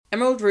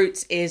Emerald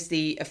Roots is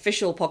the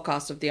official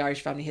podcast of the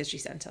Irish Family History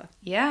Centre.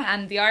 Yeah,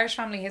 and the Irish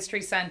Family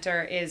History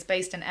Centre is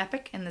based in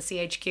Epic in the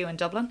CHQ in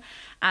Dublin,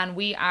 and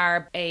we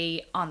are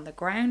a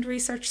on-the-ground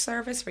research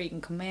service where you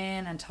can come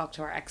in and talk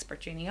to our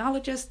expert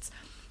genealogists,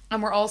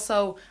 and we're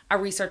also a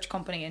research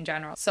company in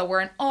general. So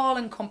we're an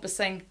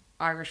all-encompassing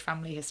Irish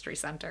Family History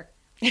Centre.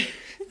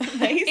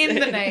 Amazing. In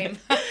the name.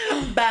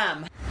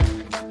 Bam.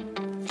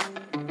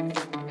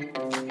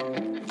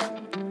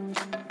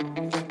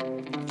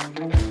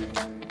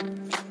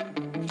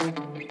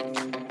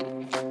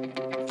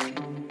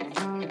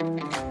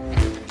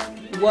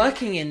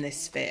 Working in this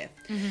sphere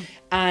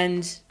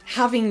and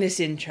having this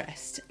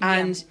interest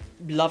and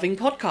loving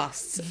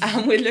podcasts,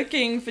 and we're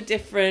looking for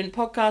different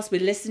podcasts,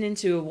 we're listening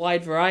to a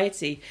wide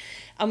variety,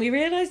 and we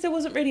realised there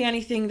wasn't really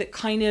anything that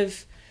kind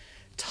of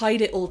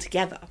tied it all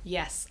together.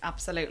 Yes,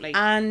 absolutely.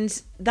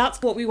 And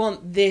that's what we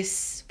want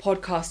this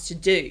podcast to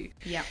do.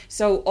 Yeah.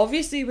 So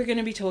obviously we're going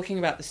to be talking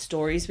about the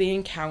stories we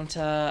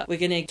encounter. We're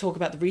going to talk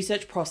about the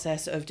research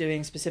process of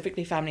doing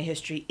specifically family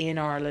history in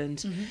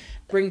Ireland.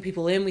 Bring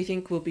people in we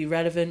think will be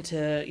relevant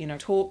to,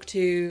 talk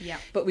to. Yeah.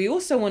 But we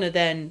also want to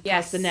then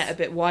cast the net a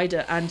bit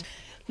wider and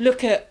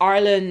look at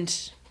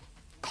Ireland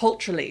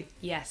culturally.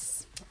 Yes.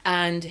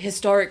 And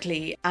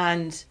historically,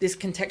 and this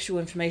contextual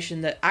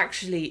information that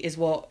actually is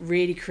what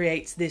really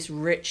creates this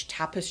rich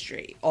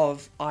tapestry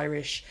of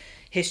Irish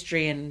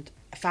history and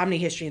family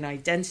history and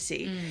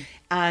identity.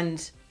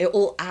 And it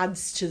all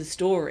adds to the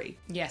story.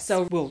 Yes.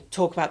 So we'll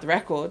talk about the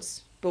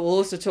records, but we'll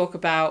also talk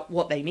about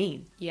what they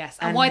mean. Yes,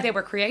 and why they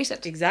were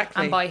created.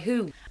 Exactly. And by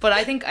who. But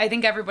I think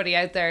everybody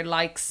out there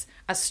likes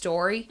a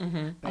story,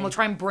 and we'll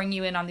try and bring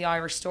you in on the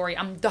Irish story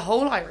and the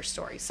whole Irish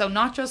story. So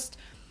not just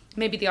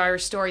maybe the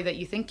Irish story that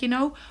you think you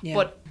know,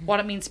 but what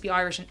it means to be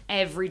Irish in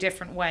every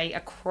different way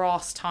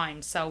across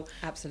time. So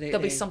absolutely,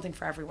 there'll be something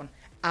for everyone.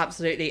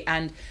 Absolutely.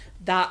 And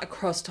that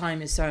across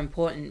time is so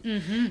important.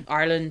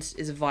 Ireland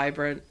is a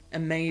vibrant,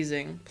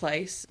 amazing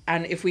place.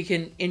 And if we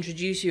can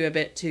introduce you a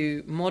bit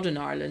to modern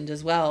Ireland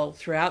as well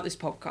throughout this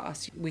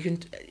podcast, we can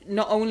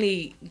not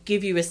only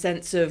give you a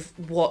sense of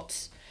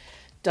what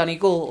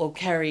Donegal or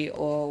Kerry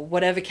or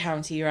whatever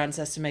county your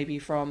ancestor may be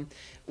from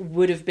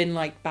would have been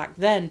like back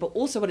then, but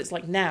also what it's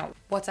like now.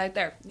 What's out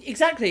there.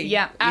 Exactly.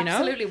 Yeah,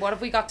 absolutely. What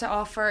have we got to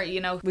offer?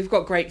 We've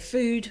got great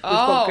food, we've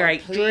got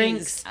great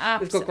drinks,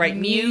 we've got great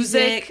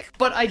music.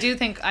 But I do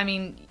think,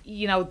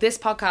 this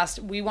podcast,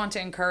 we want to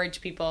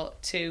encourage people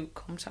to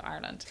come to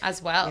Ireland as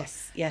well.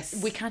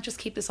 Yes. We can't just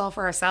keep this all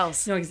for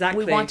ourselves. No,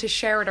 exactly. We want to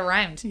share it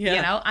around,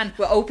 and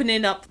we're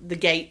opening up the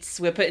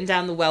gates, we're putting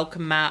down the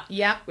welcome mat.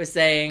 Yeah. We're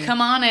saying,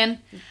 come on in.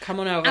 Come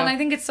on over. And I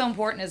think it's so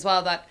important as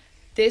well that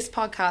this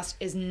podcast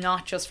is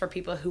not just for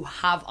people who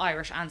have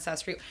Irish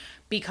ancestry,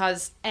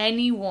 because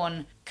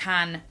anyone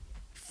can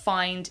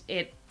find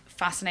it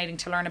fascinating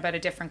to learn about a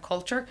different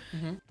culture.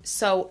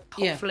 So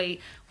hopefully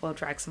we'll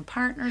drag some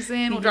partners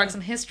in, we'll drag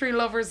some history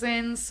lovers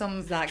in,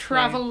 some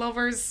travel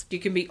lovers. You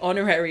can be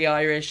honorary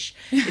Irish.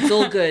 It's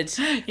all good.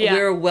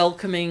 We're a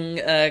welcoming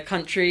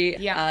country.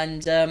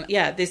 And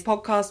this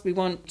podcast, we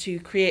want to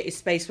create a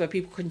space where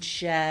people can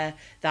share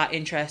that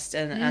interest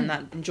and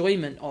that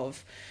enjoyment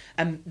of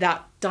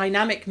that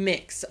dynamic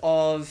mix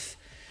of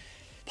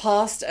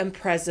past and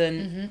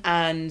present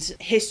and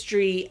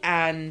history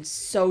and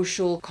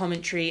social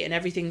commentary and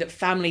everything that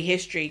family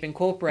history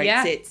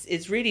incorporates.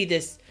 It's really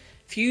this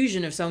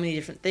fusion of so many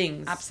different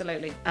things.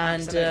 Absolutely.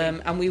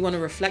 And we want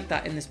to reflect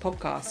that in this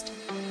podcast.